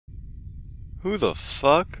Who the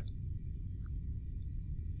fuck?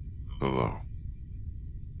 Hello.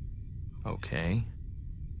 Okay.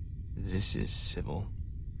 This is civil.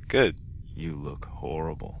 Good. You look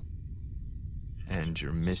horrible. And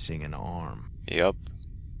you're missing an arm. Yep.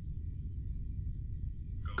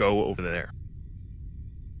 Go over there.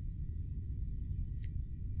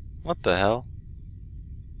 What the hell?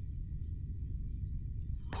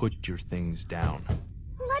 Put your things down.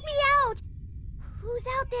 Let me out! Who's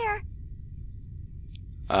out there?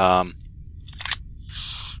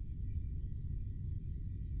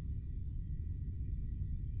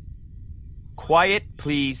 Quiet,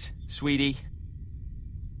 please, sweetie.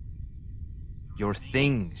 Your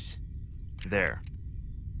things. There.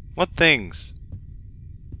 What things?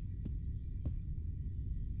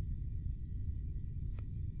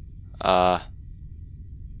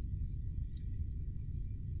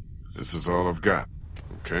 This is all I've got,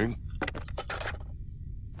 okay?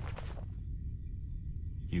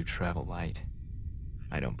 You travel light.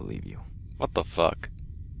 I don't believe you. What the fuck?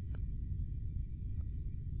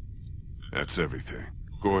 That's everything.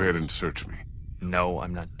 Go ahead and search me. No,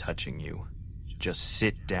 I'm not touching you. Just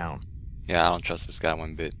sit down. Yeah, I don't trust this guy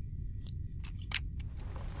one bit.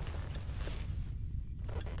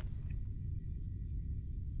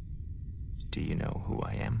 Do you know who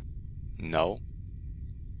I am? No.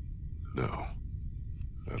 No.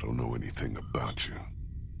 I don't know anything about you.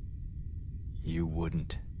 You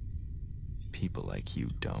wouldn't. People like you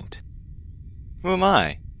don't. Who am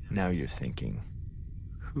I? Now you're thinking,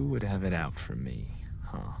 who would have it out for me,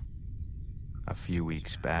 huh? A few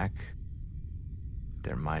weeks back,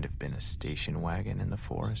 there might have been a station wagon in the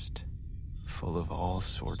forest, full of all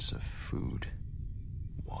sorts of food,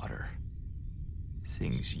 water,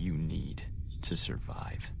 things you need to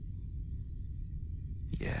survive.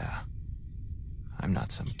 Yeah, I'm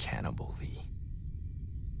not some cannibal, Lee.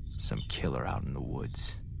 Some killer out in the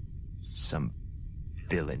woods. Some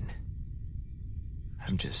villain.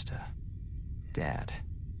 I'm just a dad.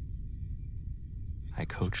 I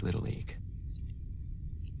coach Little League.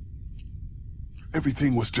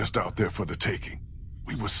 Everything was just out there for the taking.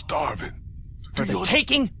 We were starving. For the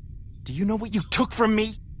taking? Do you know what you took from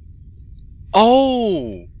me?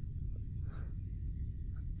 Oh!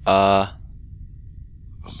 I'm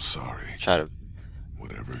sorry. Try to...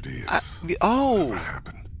 Whatever it is. Oh! Whatever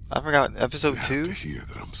happened. I forgot. Episode You 2? have to hear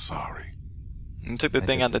that I'm sorry. You took the That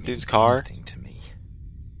thing out the doesn't mean dude's car? anything to me.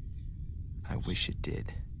 I wish it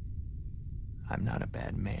did. I'm not a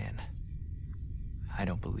bad man. I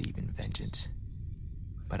don't believe in vengeance.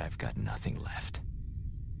 But I've got nothing left.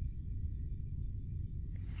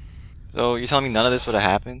 So, you're telling me none of this would have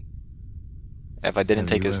happened? If I didn't Have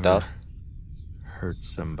take you his ever stuff? hurt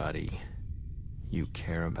somebody you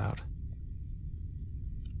care about?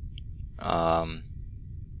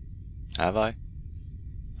 Have I?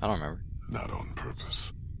 I don't remember. Not on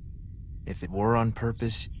purpose. If it were on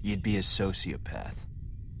purpose, you'd be a sociopath.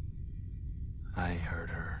 I hurt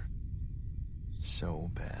her.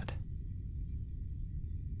 So bad.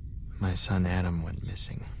 My son Adam went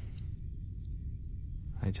missing.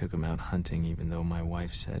 I took him out hunting even though my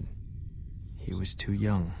wife said he was too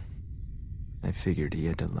young. I figured he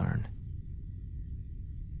had to learn.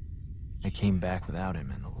 I came back without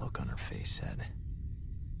him and the look on her face said,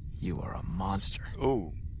 "You are a monster."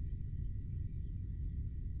 Ooh.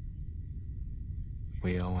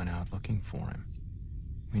 We all went out looking for him.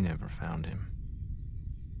 We never found him.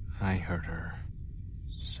 I hurt her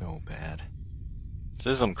so bad. This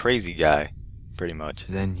is some crazy guy, pretty much.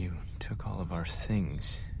 Then you took all of our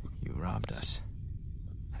things. You robbed us.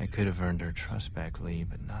 I could have earned her trust back, Lee,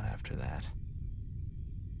 but not after that.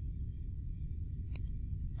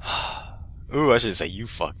 Ooh, I should say you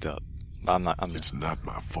fucked up. But I'm not. It's not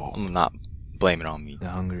my fault. I'm not blaming it on me. The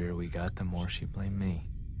hungrier we got, the more she blamed me.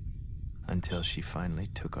 Until she finally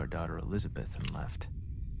took our daughter Elizabeth and left.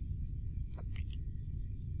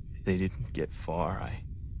 They didn't get far. I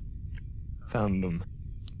found them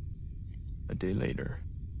a day later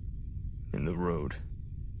in the road.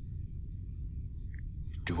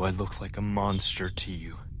 Do I look like a monster to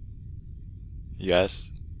you?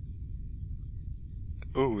 Yes.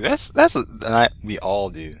 Ooh, we all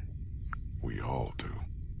do. We all do.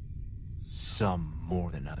 Some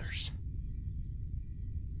more than others.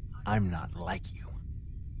 I'm not like you.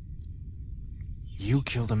 You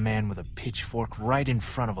killed a man with a pitchfork right in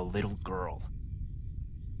front of a little girl.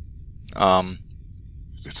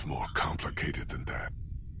 It's more complicated than that.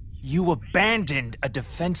 You abandoned a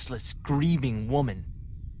defenseless, grieving woman.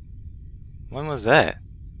 When was that?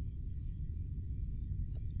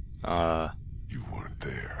 You weren't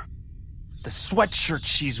there. The sweatshirt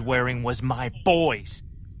she's wearing was my boy's.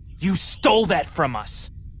 You stole that from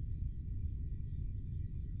us!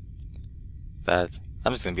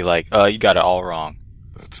 I'm just gonna be like, you got it all wrong.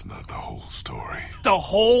 That's not the whole story. The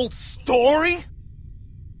whole story?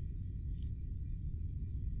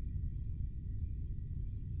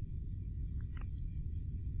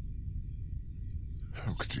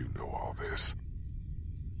 How could you know all this?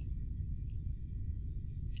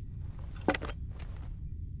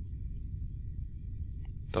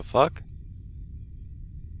 The fuck?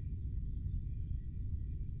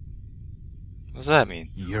 What's that mean?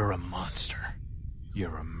 You're a monster.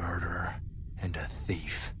 You're a murderer and a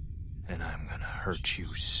thief. And I'm gonna hurt you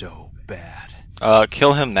so bad.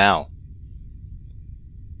 Kill him now.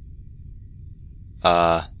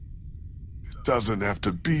 It doesn't have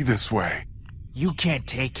to be this way. You can't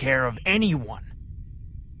take care of anyone.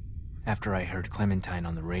 After I heard Clementine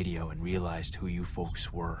on the radio and realized who you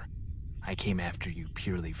folks were, I came after you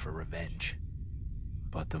purely for revenge.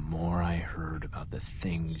 But the more I heard about the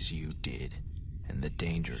things you did and the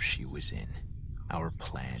danger she was in, our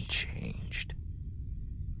plan changed.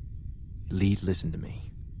 Lee, listen to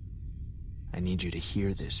me. I need you to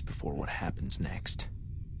hear this before what happens next.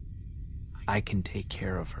 I can take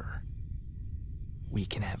care of her. We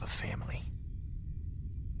can have a family.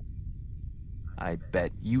 I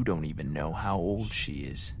bet you don't even know how old she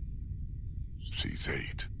is. She's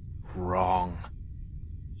 8. Wrong.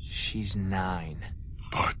 She's 9.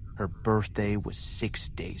 But Her birthday was 6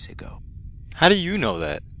 days ago. How do you know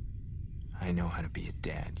that? I know how to be a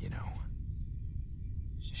dad, you know.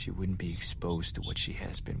 She wouldn't be exposed to what she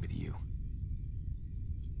has been with you.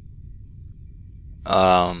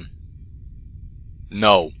 No.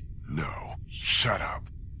 no. Shut up.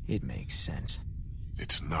 It makes sense.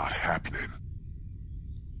 It's not happening.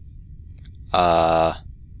 Let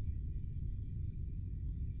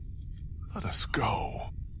us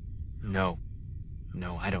go. No.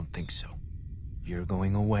 No, I don't think so. You're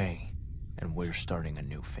going away, and we're starting a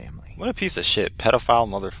new family. What a piece of shit. Pedophile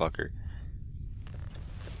motherfucker.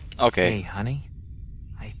 Okay. Hey, honey.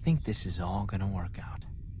 I think this is all gonna work out.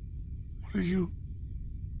 What are you...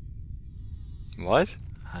 What?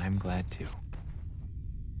 I'm glad too.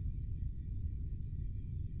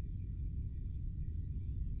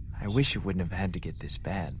 I wish it wouldn't have had to get this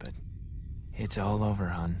bad, but it's all over,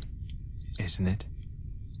 hon. Isn't it?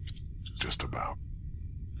 Just about.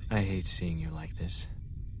 I hate seeing you like this.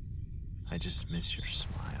 I just miss your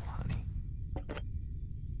smile, honey.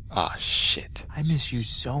 Ah, shit. I miss you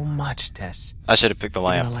so much, Tess. I should have picked the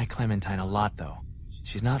You're gonna lamp. like Clementine a lot, though.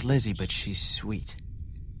 She's not Lizzie, but she's sweet.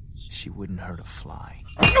 She wouldn't hurt a fly.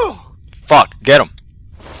 Fuck, get him.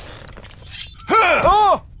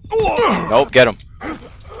 Nope, get him.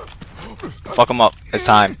 Fuck him up. It's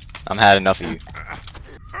time. I'm had enough of you.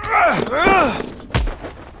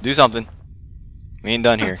 Do something. We ain't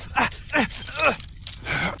done here.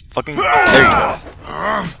 Fucking. There you go.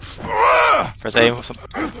 Press A.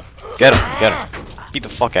 Get him. Get him. Beat the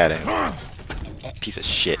fuck out of him. Piece of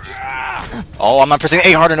shit. Oh, I'm not pressing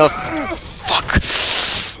A hard enough. Fuck.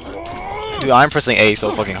 Dude, I'm pressing A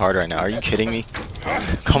so fucking hard right now. Are you kidding me?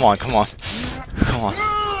 Come on, come on. Come on.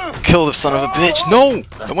 Kill the son of a bitch. No!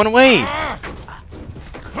 It went away.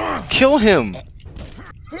 Kill him.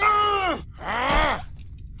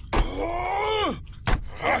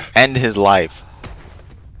 End his life.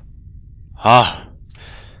 Ah.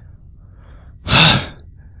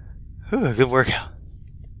 Ooh, good workout.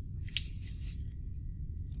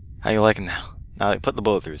 How you liking now? Now put the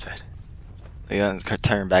bullet through his head. Let's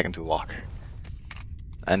turn back into a walker.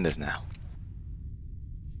 End this now.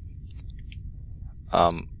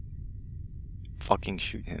 Fucking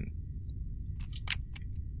shoot him.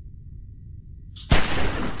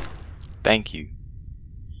 Thank you.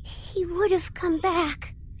 He would have come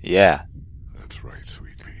back. Yeah. That's right,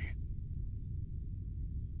 sweet pea.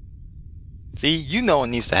 See, you know what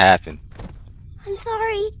needs to happen. I'm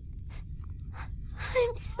sorry.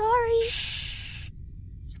 I'm sorry.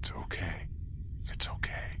 It's okay. It's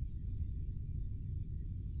okay.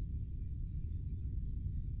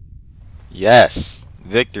 Yes.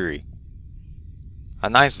 Victory. A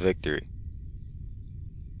nice victory.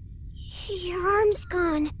 Your arm's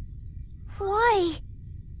gone. Why?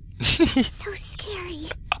 So scary.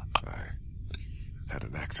 I had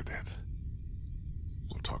an accident.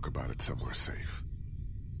 We'll talk about it somewhere safe.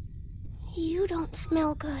 You don't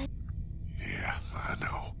smell good. Yeah, I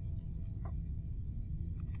know.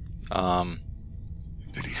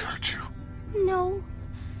 Did he hurt you? No.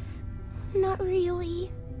 Not really.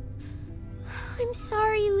 I'm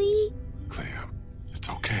sorry, Lee. Clem, it's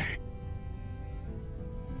okay.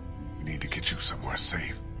 We need to get you somewhere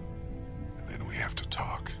safe. And then we have to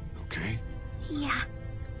talk, okay? Yeah.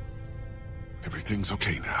 Everything's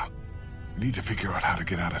okay now. We need to figure out how to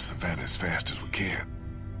get out of Savannah as fast as we can.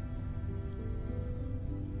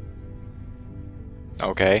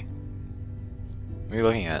 Okay. What are you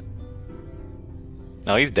looking at?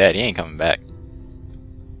 No, he's dead. He ain't coming back.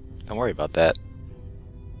 Don't worry about that.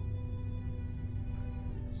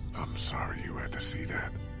 I'm sorry you had to see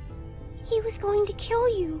that. He was going to kill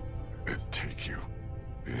you. And take you.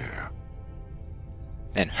 Yeah.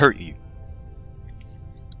 And hurt you.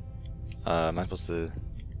 Am I supposed to...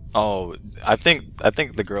 Oh, I think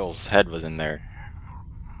the girl's head was in there.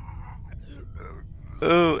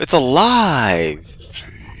 Ooh, it's alive!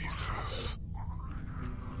 Jesus.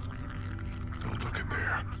 Don't look in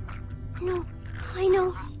there. No, I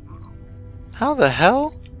know. How the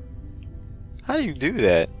hell? How do you do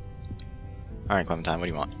that? Alright, Clementine, what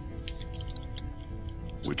do you want?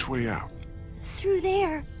 Which way out? Through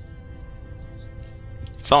there.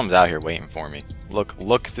 Someone's out here waiting for me.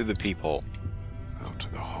 Look through the peephole. Out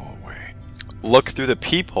to the hallway. Look through the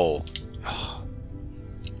peephole.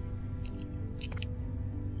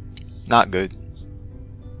 Not good.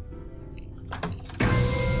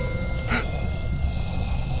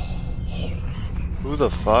 Who the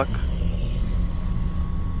fuck?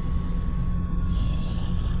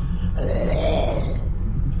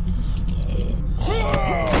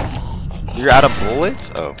 You're out of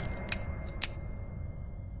bullets? Oh.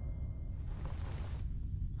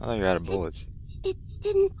 I thought you were out of bullets. It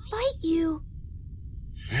didn't bite you.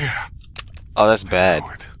 Yeah. Oh, that's bad. Know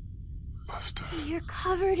it. Must have. You're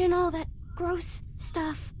covered in all that gross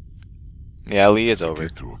stuff. Yeah, Lee is over.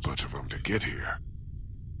 Get through a bunch of them to get here.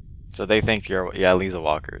 So they think you're... Yeah, Lee's a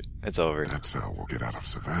walker. It's over. That's how we'll get out of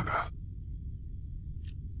Savannah.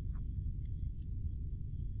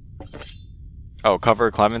 Oh, cover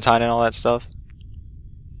Clementine and all that stuff?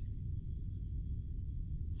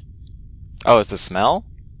 Oh, it's the smell?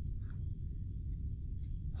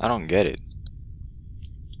 I don't get it.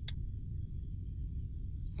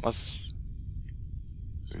 What's...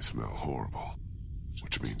 They smell horrible.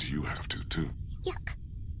 Which means you have to, too. Yuck.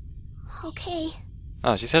 Okay.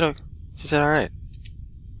 Oh, she said alright.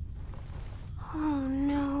 Oh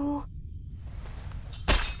no.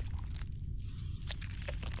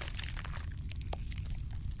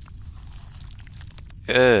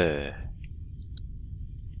 Ugh.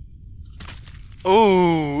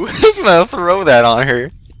 Ooh, I'm gonna throw that on her.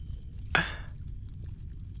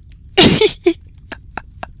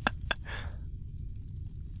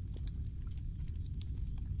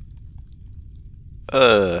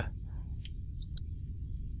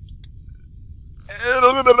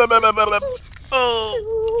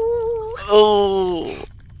 Oh.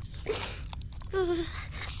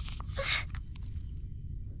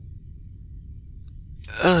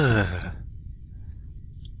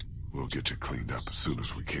 We'll get you cleaned up as soon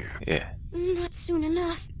as we can. Yeah. Not soon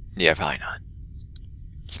enough. Yeah, probably not.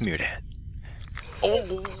 Smear that.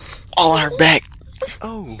 Oh, all on her back.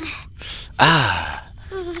 Oh. Ah.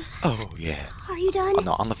 Oh, yeah. Are you done? Oh,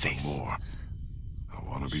 no, on the face. More. I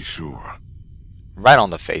want to be sure. Right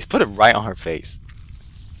on the face. Put it right on her face.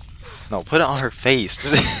 No, put it on her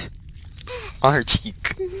face. On her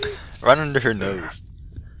cheek. Right under her nose.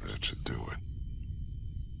 That should do it.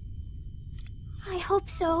 I hope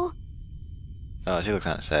so. Oh, she looks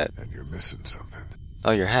kind of sad. And you're missing something.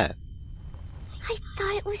 Oh, your hat. I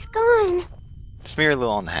thought it was gone. Smear a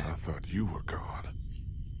little on the I hat. thought you were gone.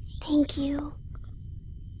 Thank you.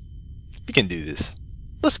 We can do this.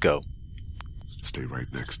 Let's go. Stay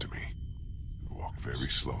right next to me. Walk very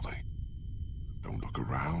slowly. Don't look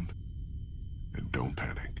around. And don't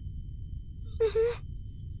panic.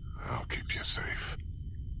 I'll keep you safe.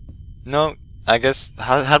 No, I guess,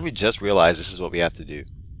 how do we just realize this is what we have to do?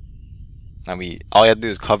 I mean, all we have to do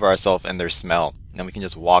is cover ourselves in their smell, and we can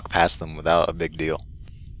just walk past them without a big deal.